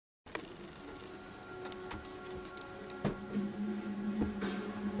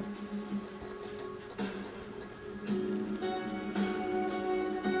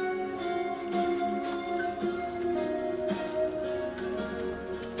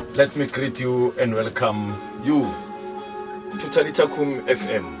Let me greet you and welcome you to Talitakum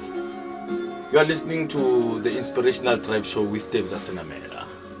FM. You are listening to the Inspirational Drive Show with Dave Zasenamela.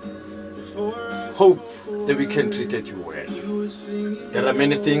 Hope the weekend treated you well. There are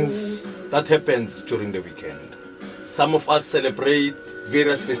many things that happens during the weekend. Some of us celebrate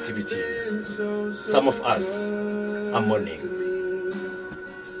various festivities. Some of us are mourning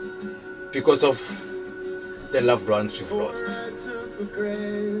because of the loved ones we've lost.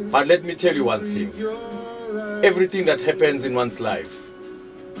 But let me tell you one thing. Everything that happens in one's life,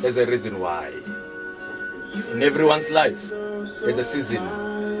 there's a reason why. In everyone's life, there's a season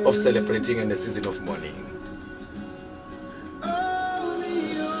of celebrating and a season of mourning.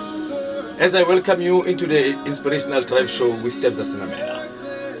 As I welcome you into the Inspirational Drive Show with Dave Zasenamela,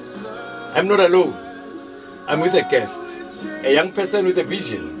 I'm not alone. I'm with a guest, a young person with a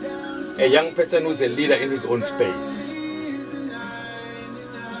vision, a young person who's a leader in his own space.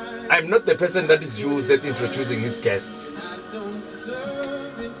 I'm not the person that is used at introducing his guests.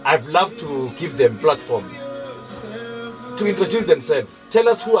 I've loved to give them platform to introduce themselves. Tell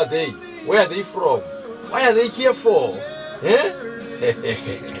us who are they, where are they from, why are they here for?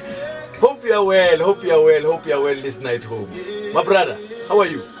 Hope you are well, hope you are well listening at home. My brother, how are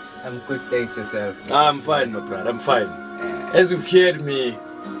you? I'm good, thanks yourself. I'm fine, my brother, I'm fine. As you've heard me,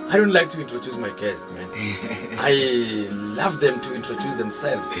 I don't like to introduce my guests, man. I love them to introduce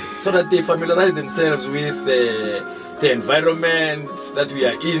themselves so that they familiarize themselves with the environment that we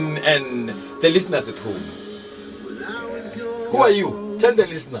are in and the listeners at home. Who are you? Tell the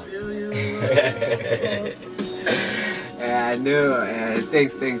listener.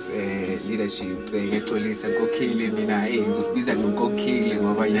 Thanks, leadership. Ngexolisa Nkokheli mina ngizokubiza ngoNkokheli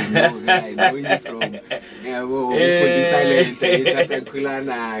ngoba I know you from yabo silent ithatha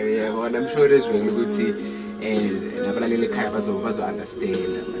ngikhulanayo yabo. I'm sure as well ukuthi nabalaleli ekhaya bazo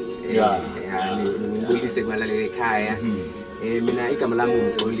understand. Ngibulise kubalaleli ekhaya. Mina igama lami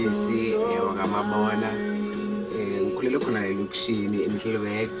uXolisi wakamabona. Ngikhulele khona eLukishini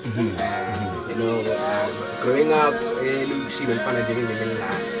eMtleloburg. Growing up eLukishini mfana nje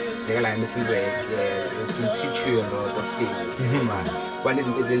njengala eMtleloburg to teach you a lot of things. One is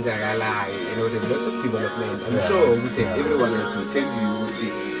ezenzakalayo, there's lots of development. I'm sure everyone else will tell you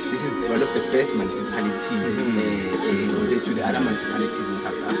this is one of the best municipalities compared to the other municipalities in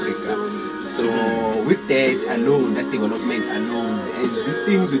South Africa. So with that alone, that development alone, as these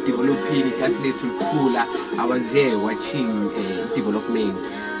things were developing, it has led to cooler. I was here watching development.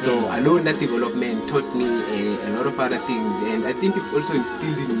 So alone that development taught me a lot of other things, and I think it also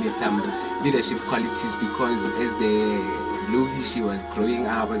instilled in me some leadership qualities because as the Logishi was growing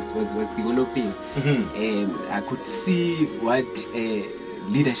up, was developing, and I could see what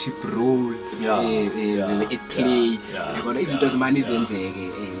leadership roles at play. Izinto zimani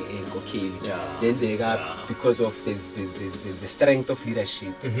zenzeke zenzeka because of the strength of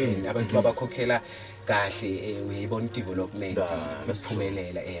leadership and abantu abakhokhela kahle uyibona development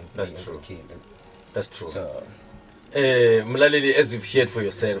nophumelela That's true. So Mlaleli, as you've heard for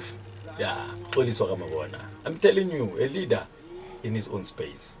yourself, I'm telling you, a leader in his own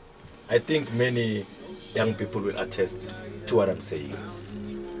space. I think many young people will attest to what I'm saying.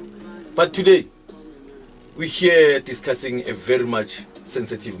 But today, we're here discussing a very much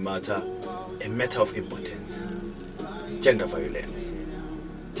sensitive matter, a matter of importance. Gender violence.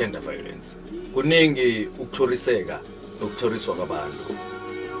 Kuningi ukuthoriseka nokuthoriswa kwabantu.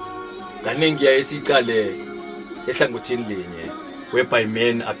 Kaningi yayisiqale ehlangothini linye whereby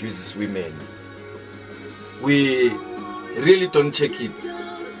men abuses women. We really don't check it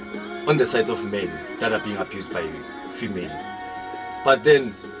on the side of men that are being abused by female. But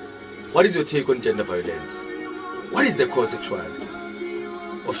then, what is your take on gender violence? What is the cause actually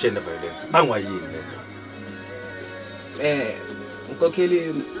of gender violence?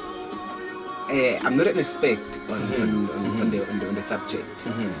 Nkokheli, I'm not an expert on the subject,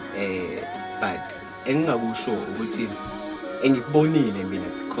 but engingakusho ukuthi engikubonile mina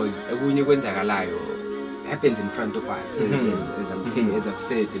because okunye kwenzakalayo happens in front of us as I've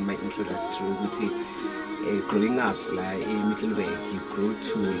said in my introductory ukuthi growing up like in Mittelberg, you grow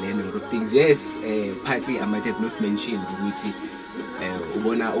to learn a lot of things. Yes, partly I might have not mentioned ukuthi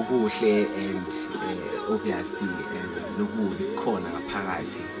ubona okuhle and obviously nokubi khona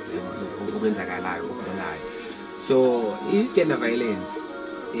ngaphakathi okwenzakalayo okubonayo. So gender violence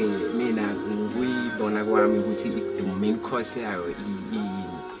mina ngikuyibona kwami ukuthi the main cause yayo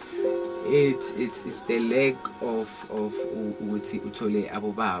it's the lack of ukuthi uthole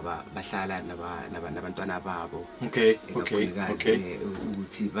abobaba bahlala nabantwana babo. Okay.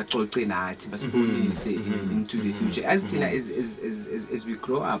 Ukuthi baxoxe nathi basibonise into the future as thina as we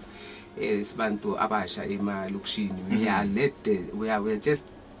grow up sibantu abasha emalokishini we are just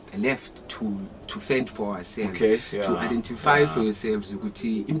left to fend for ourselves, to identify for yourselves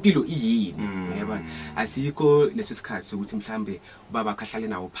ukuthi impilo iyini, yabona asikho leso sikhathi sokuthi mhlambe ubaba akahlale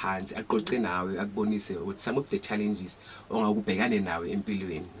nawo phansi aqoqe nawe akubonise ukuthi some of the challenges ongakubhekane nawe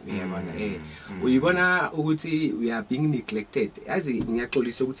empilweni, yabona uyibona ukuthi we are being neglected. Yazi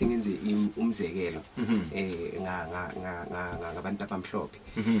ngiyaxolisa ukuthi ngenze umzekelo ngabantu abamhlophe.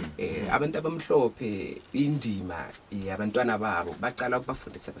 Abantu abamhlophe indima yabantwana babo baqala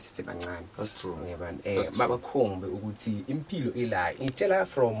ukubafundisa basesebancane. That's true. Babakhombe ukuthi impilo ila itshela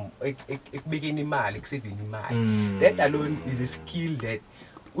from ekubekeni imali kusaving imali. That alone is a skill that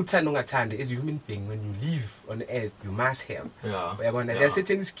uthanda ungathanda as a human being when you live on earth you must have. There are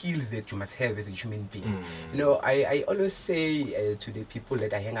certain skills that you must have as a human being. You know, I always say to the people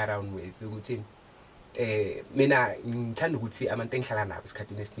that I hang around with ukuthi mina ngithanda ukuthi abantu engihlala nabo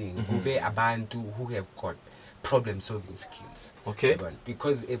esikhathini esiningi kube abantu who have got problem solving skills.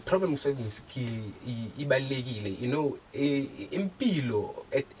 Because a problem solving skill ibalekile, you know, impilo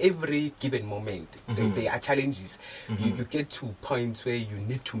at every given moment there are challenges. You get to points where you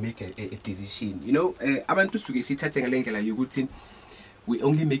need to make a decision, you know. Abantu suke sithathe ngalendlela yokuthi we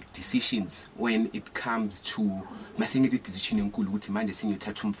only make decisions when it comes to masingithi decision enkulu ukuthi manje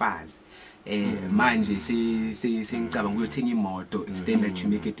singiyothatha umfazi manje sengicabanga ukuyothenga imoto. It's then that you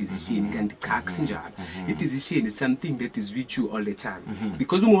make a decision, kanti cha kusinjalo. A decision is something that is with you all the time,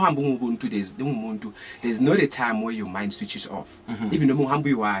 because umuhamba ngumuntu there's not a time where your mind switches off. Even though umuhamba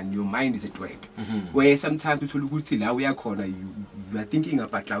uyi-one, your mind is at work, where sometimes uthola ukuthi la uyakhona you are thinking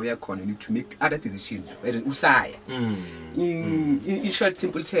about la uyakhona, you need to make other decisions usaya. In short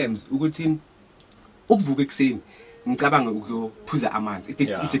simple terms ukuthi ukuvuka ekseni ngicabanga ukuyophuza amanzi,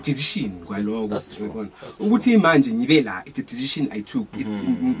 it's a decision kwaloko ukuthi manje ngibe la, it's a decision I took.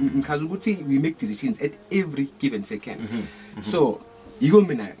 Ngichaza ukuthi we make decisions at every given second. So yiko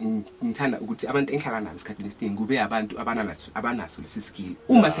mina ngithanda ukuthi abantu engihlala nabo esikhathini esiningi kube abantu abanaso lesi skill.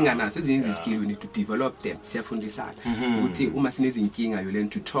 Uma singanaso ezinye skill we need to develop them, siyafundisana ukuthi uma sinezinkinga you learn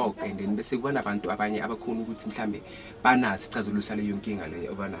to talk, and then bese kuba nabantu abanye abakhona ukuthi mhlambe banaso isicazululo leyo nkinga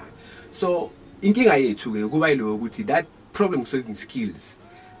leyo obanayo. So inkinga yethu ke kuba yilo ukuthi that problem solving skills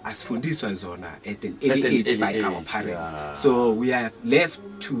asifundiswa zona at an early age by our parents. So we are left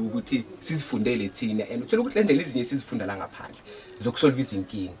to ukuthi sizifundele thina, and uthola ukuthi lendlela ezinye sizifunda la ngaphandle zokusolve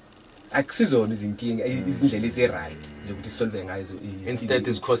izinkinga akusizona izinkinga izindlela ezi-right zokuthi solve ngazo. Instead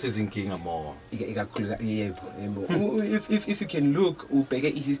is causes izinkinga more. Ikakhulu yebo. If you can look ubheke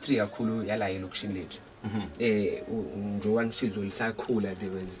ihistory kakhulu yala elokishini lethu, njengoba ngishizo lisakhula,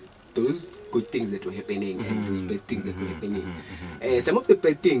 there was those good things that were happening and those bad things that were happening. Some of the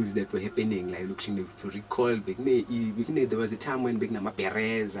bad things that were happening, like looking, if you recall, there was a time when Begnama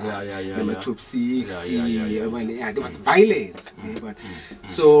Pereza, Top 60, when there was violence.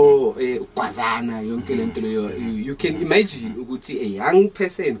 So, Kwazana, you can imagine Uguti, a young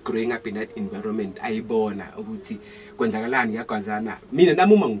person growing up in that environment, Aibona, Uguti, Gonzagalani, Yakwazana, Mina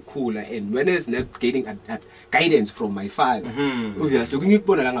Namumang cooler, and when I was not getting guidance from my father, looking at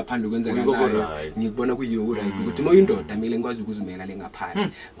Bonalanga Pandu Gonzagalani. Ngibona kuyiyura ukuthi moyindoda mile ngikwazi ukuzimela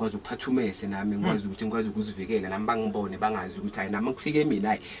lengaphandle, ngikwazi ukuphathumese nami, ngikwazi ukuthi ngikwazi ukuzivikela nami bangibone bangazi ukuthi hayi nami kufike mina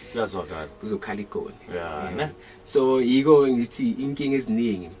hayi yazwakala kuzokhala igoli. So yiko ngithi inkinga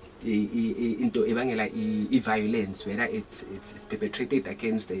eziningi into ebangela i-violence, whether it's perpetrated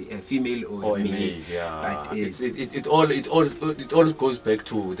against a female or a male. But it all goes back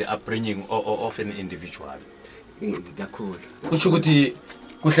to the upbringing of an individual. Kakhulu kusho ukuthi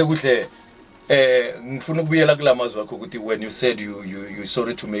kuhle ngifuna ukubuyela kulamazwi akho ukuthi when you said you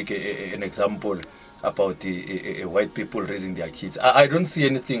sorry to make an example about the white people raising their kids, I don't see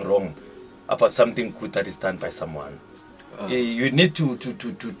anything wrong about something good that is done by someone. You need to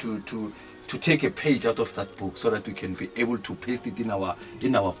take a page out of that book so that we can be able to paste it in our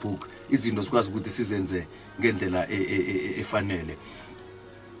book, izinto sikwazi ukuthi sizenze ngendlela efanele.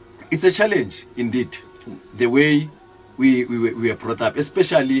 It's a challenge indeed, the way we are brought up,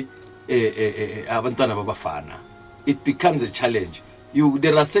 especially abantwana babafana. It becomes a challenge.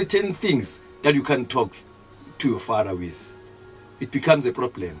 There are certain things that you can talk to your father with. It becomes a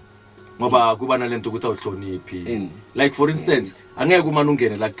problem. Ngoba kuba nalento ukuthi awuhloniphi. Like for instance, angeke uma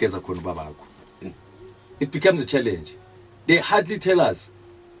ungene la kugeza khona babakho. It becomes a challenge. They hardly tell us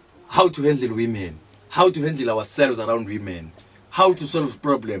how to handle women, how to handle ourselves around women. how to solve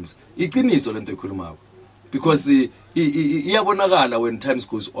problems iqiniso lento ekhulumako because iyabonakala when times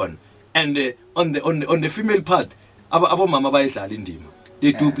goes on and on the female part abomama bayidlala indima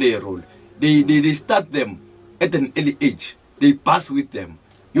they do play a role they start them at an early age they bath with them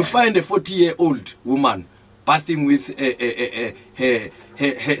you find a 40-year-old woman bathing with her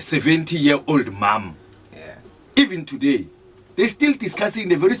 70-year-old mom even today they're still discussing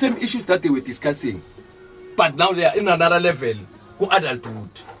the very same issues that they were discussing but now they are in another level ku-adulthood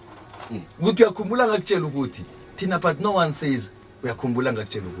ukuthi uyakhumbula ngakutshela ukuthi thina but no one says uyakhumbula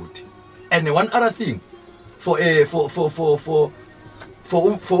ngakutshela ukuthi and one other thing for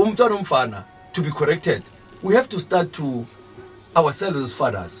umntwana umfana to be corrected we have to start to ourselves as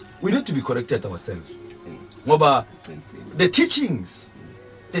fathers we need to be corrected ourselves ngoba the teachings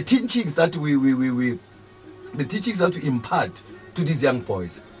that we the teachings that we impart to these young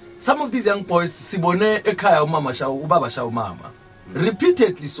boys some of these young boys sibone ekhaya umama shawo ubaba shawo mama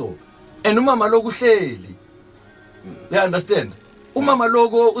repeatedly so and umama lokuhleli you understand umama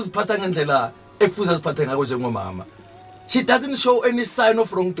logo uziphatha ngendlela efuza siphathe ngako njengomama she doesn't show any sign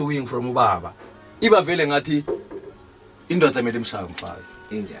of wrongdoing from ubaba iba vele ngathi indoda emele imshaya umfazi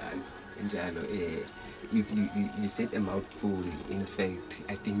enjalo you said a mouthful in fact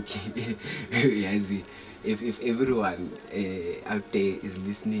I think yazi if everyone out there is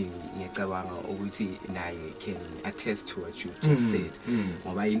listening ngiyacabanga ukuthi naye can attest to what you just said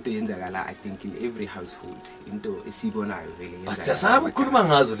ngoba into yenzakala I think in every household into esibonayo vele yenzakala but sasabe ukukhuluma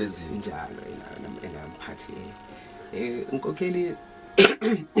ngazo lezi njalo enamphathi inkokheli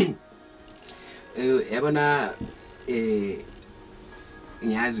yabona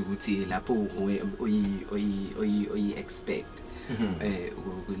ngiyazi ukuthi lapho oyi expect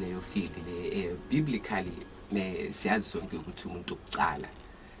kuleyo field le biblically siyazi sonke ukuthi umuntu okucala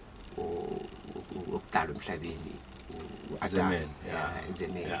okudala emhlabeni uAdam is a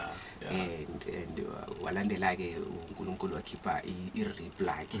man and walandela ke uNkulunkulu wakhipha irib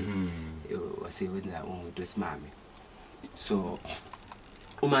lakhe wasewenza umuntu wesimame so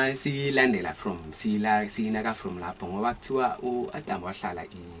uma silandela from sinaka from lapho ngoba kuthiwa uAdam wahlala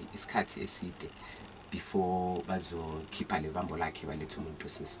isikhathi eside before bazokhipha lebambo lakhe baletha umuntu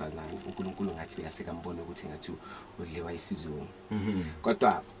wesifazane uNkulunkulu ngathi uyasekambona ukuthi ngathi udliwa isizungu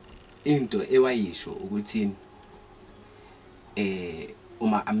kodwa into ewayisho ukuthi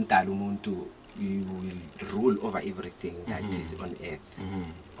uma amdala umuntu you will rule over everything that is on earth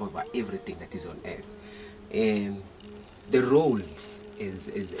over everything that is on earth the roles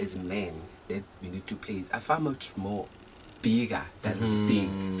as men that we need to play are far much more bigger than we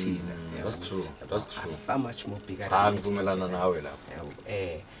think Tina. That's true far much more bigger ngivumelana nawe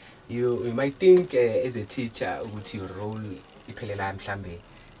lapho you might think as a teacher ukuthi your role iphelela mhlambe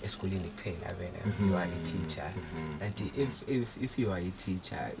esikoleni kuphela wena you are a teacher and if you are a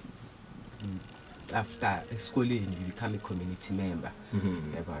teacher after schooling you become a community member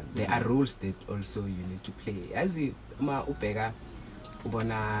there are roles that also you need to play as uma ubheka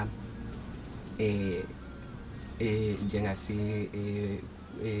ubona njengase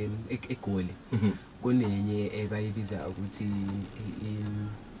egoli kunenye ebayibiza ukuthi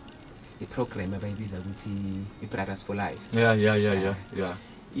iprogram abayibiza ukuthi iBrothers for Life yeah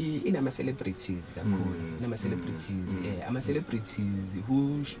inama celebrities kakhulu inama celebrities ama celebrities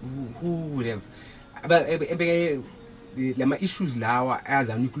who would have lama issues lawa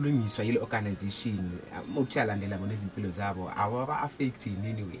azama ukulungiswa yile organization ukuthalandela bona izimpilo zabo awaba affect in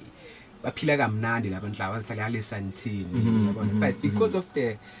any way baphila kamnandi labantu laba bazihlala lesantini yabona but because of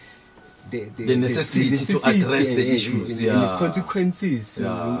the necessity to address the issues the consequences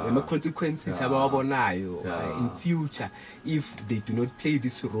the consequences abawabonayo in future if they do not play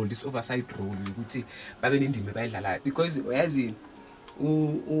this role this oversight role ukuthi babe nendime bayidlala because yazi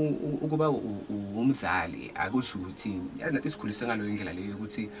ukuba umzali akusho ukuthi yazi nathi sikhulise ngalo indlela leyo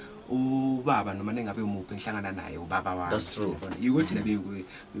ukuthi ubaba noma nengabe umuphi enhlangana naye ubaba wakhe that's true ukuthi nabe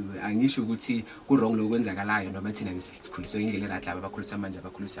angisho ukuthi ku wrong lokwenzakalayo noma thina sikhuliswe indlela right laba abakhulisa manje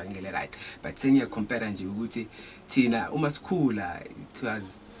abakhulisa indlela right but sengiya compare nje ukuthi thina uma sikhula it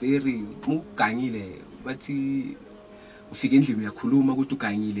was very mugangile bathi ufika endlini uyakhuluma ukuthi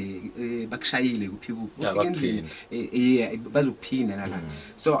ugangile bakushayile kuphika ufika endlini bazokuphinda nala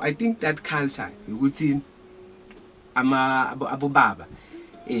so I think that culture ukuthi abobaba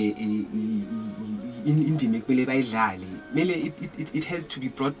indime kumele bayidlale mele it has to be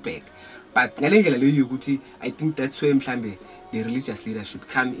brought back but ngalendlela leyo ukuthi I think that's where mhlambe the religious leader should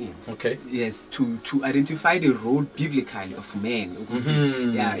come in. Okay. Yes, to identify the role biblically of men.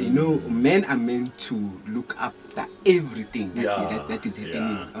 Yeah, you know, men are meant to look after everything that is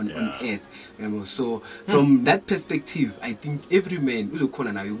happening on earth. You know, so from that perspective, I think every man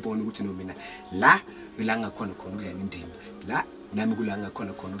uzokhona nayo ubona ukuthi no mina la wilanga khona ukudlala indima. La nami kulanga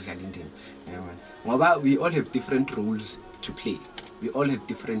khona ukudlala indima. Ngoba we all have different roles to play. We all have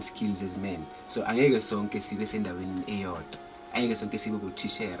different skills as men. So angeke sonke sibe sendaweni eyodwa. Angeke sonke sibe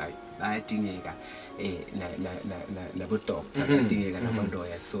bothishera bayadingeka labo doctor bayadingeka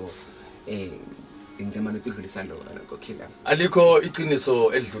namalawyer. So ngizama nokudlulisa lo kokhela. Alikho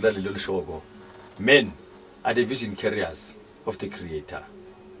iqiniso edlula lelo lishoko. Men are the vision carriers of the creator.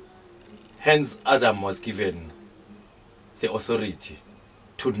 Hence Adam was given the authority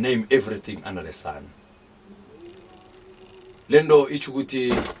to name everything under the sun. Lendo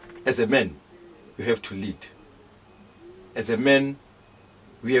ichukuti, as a man, you have to lead. As a man,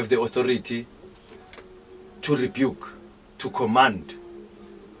 we have the authority to rebuke, to command,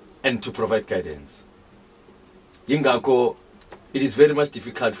 and to provide guidance. Yingako, it is very much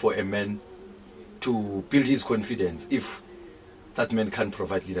difficult for a man to build his confidence if that man can't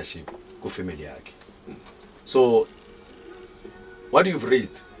provide leadership to family. So, what you've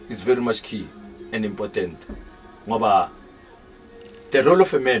raised is very much key and important. The role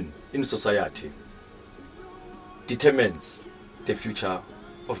of a man in society determines the future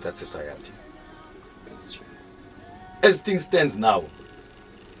of that society. That's true. As things stand now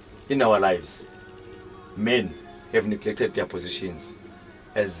in our lives, men have neglected their positions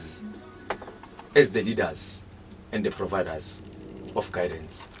as the leaders and the providers of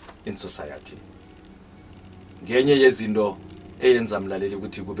guidance in society. Ngenye yezinto eyenza mlaleli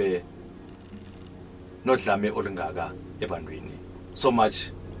ukuthi kube nodlame olungaka ebantwini. So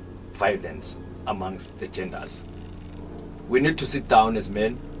much violence amongst the genders. We need to sit down as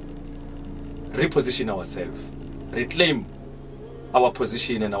men, reposition ourselves, reclaim our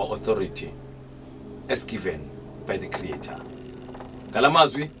position and our authority as given by the Creator.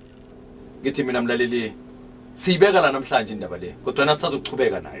 Galamazwi, ngithi mina mlaleli, siyibeka la namhlanje indaba le, kodwa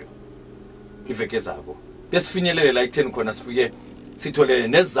nasazoqhubeka nayo. Iveke zabo. Besifinyelele la 10 khona sifike sithole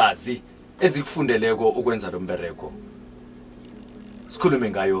nezazi ezikufundeleko ukwenza lo mbereko. Sikhulume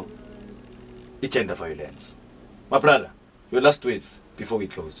ngayo gender violence. My brother, your last words before we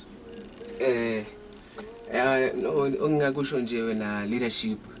close. Ongakusho nje wena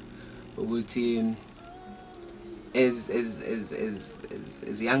leadership ukuthi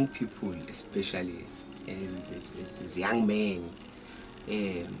as young people, especially as young men,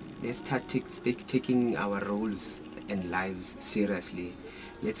 let's start taking our roles and lives seriously.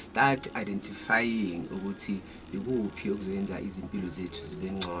 Let's start identifying ukuthi ikuphi okuzenza izimpilo zethu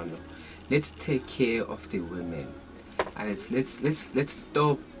zibe ngcono. Let's take care of the women. Let's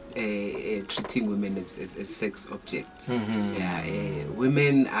stop treating women as sex objects.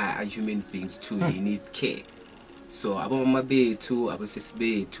 Women are human beings too. They need care. So abomama bethu, abosisi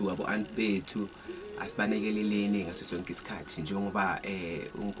bethu, abo-aunt bethu asibanekeleleni ngaso sonke isikhathi njengoba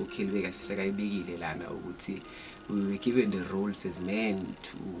unkokheli bekasisakayibekile lana ukuthi we were given the roles as men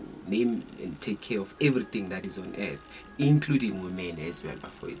to name and take care of everything that is on earth, including women as well.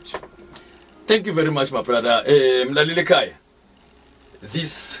 For it. Thank you very much, my brother. Mlalile Khaya,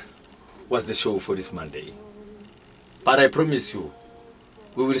 this was the show for this Monday. But I promise you,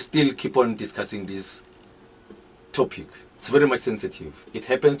 we will still keep on discussing this topic. It's very much sensitive. It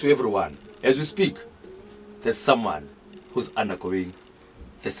happens to everyone. As we speak, there's someone who's undergoing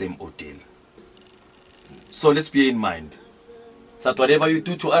the same ordeal. So let's bear in mind that whatever you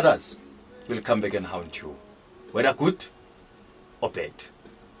do to others will come back and haunt you, whether good or bad.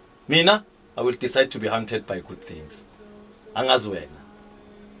 Mina, I will decide to be haunted by good things. Angazwena,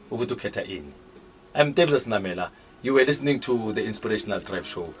 ukutukhetha ini. I'm Tebza Namela. You were listening to the Inspirational Drive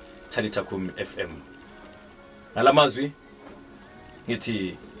Show, Talitakum FM. Nalamazwi,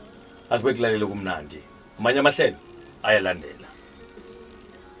 ngithi akubekulalele kumnandi. Manye amahlelo ayalandela.